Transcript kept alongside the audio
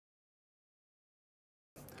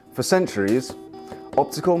For centuries,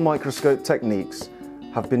 optical microscope techniques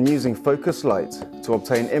have been using focused light to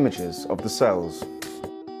obtain images of the cells.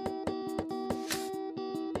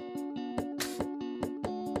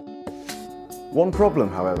 One problem,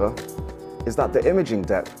 however, is that the imaging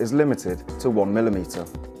depth is limited to 1 millimeter.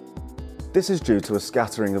 This is due to a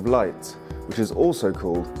scattering of light, which is also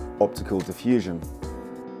called optical diffusion.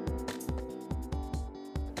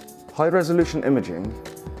 High-resolution imaging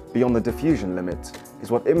beyond the diffusion limit is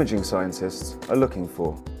what imaging scientists are looking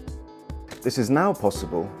for. This is now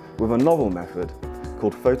possible with a novel method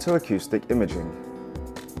called photoacoustic imaging.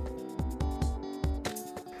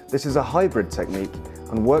 This is a hybrid technique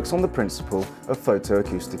and works on the principle of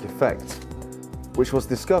photoacoustic effect, which was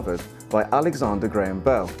discovered by Alexander Graham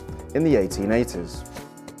Bell in the 1880s.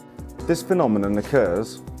 This phenomenon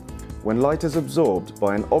occurs when light is absorbed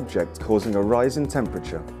by an object causing a rise in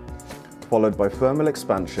temperature, followed by thermal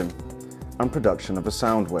expansion and production of a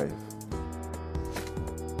sound wave.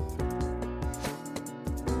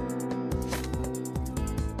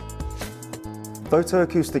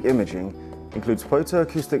 Photoacoustic imaging includes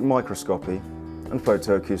photoacoustic microscopy and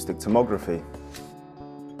photoacoustic tomography.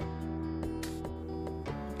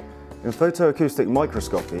 In photoacoustic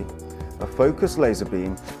microscopy, a focused laser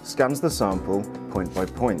beam scans the sample point by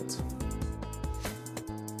point.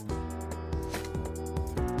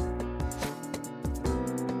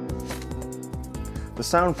 The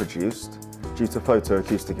sound produced, due to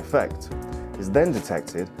photoacoustic effect, is then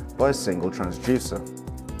detected by a single transducer.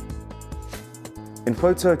 In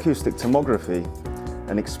photoacoustic tomography,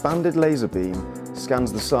 an expanded laser beam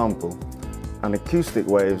scans the sample and acoustic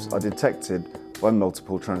waves are detected by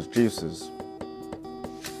multiple transducers.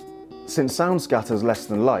 Since sound scatters less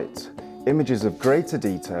than light, images of greater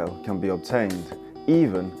detail can be obtained,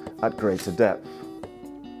 even at greater depth.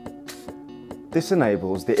 This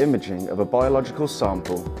enables the imaging of a biological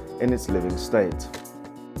sample in its living state.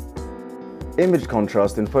 Image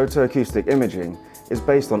contrast in photoacoustic imaging is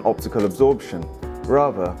based on optical absorption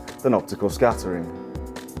rather than optical scattering.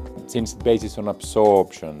 Since the basis on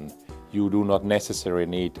absorption, you do not necessarily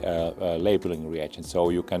need a labeling reagent, so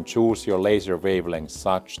you can choose your laser wavelength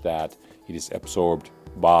such that it is absorbed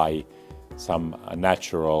by some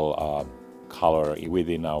natural color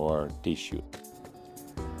within our tissue.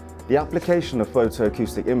 The application of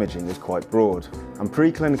photoacoustic imaging is quite broad, and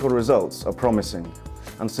preclinical results are promising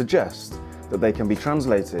and suggest that they can be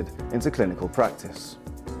translated into clinical practice.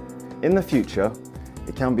 In the future,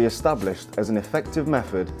 it can be established as an effective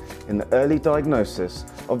method in the early diagnosis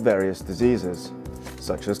of various diseases,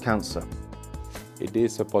 such as cancer. It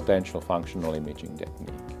is a potential functional imaging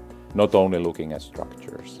technique, not only looking at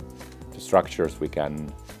structures. The structures we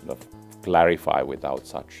can clarify without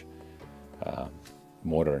such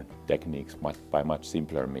modern techniques by much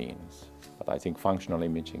simpler means. But I think functional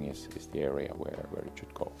imaging is the area where it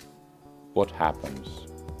should go. What happens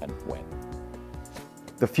and when?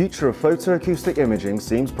 The future of photoacoustic imaging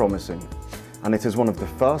seems promising, and it is one of the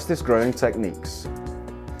fastest growing techniques.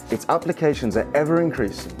 Its applications are ever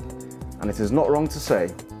increasing, and it is not wrong to say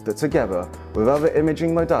that together with other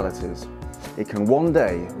imaging modalities, it can one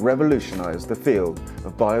day revolutionize the field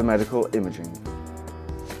of biomedical imaging.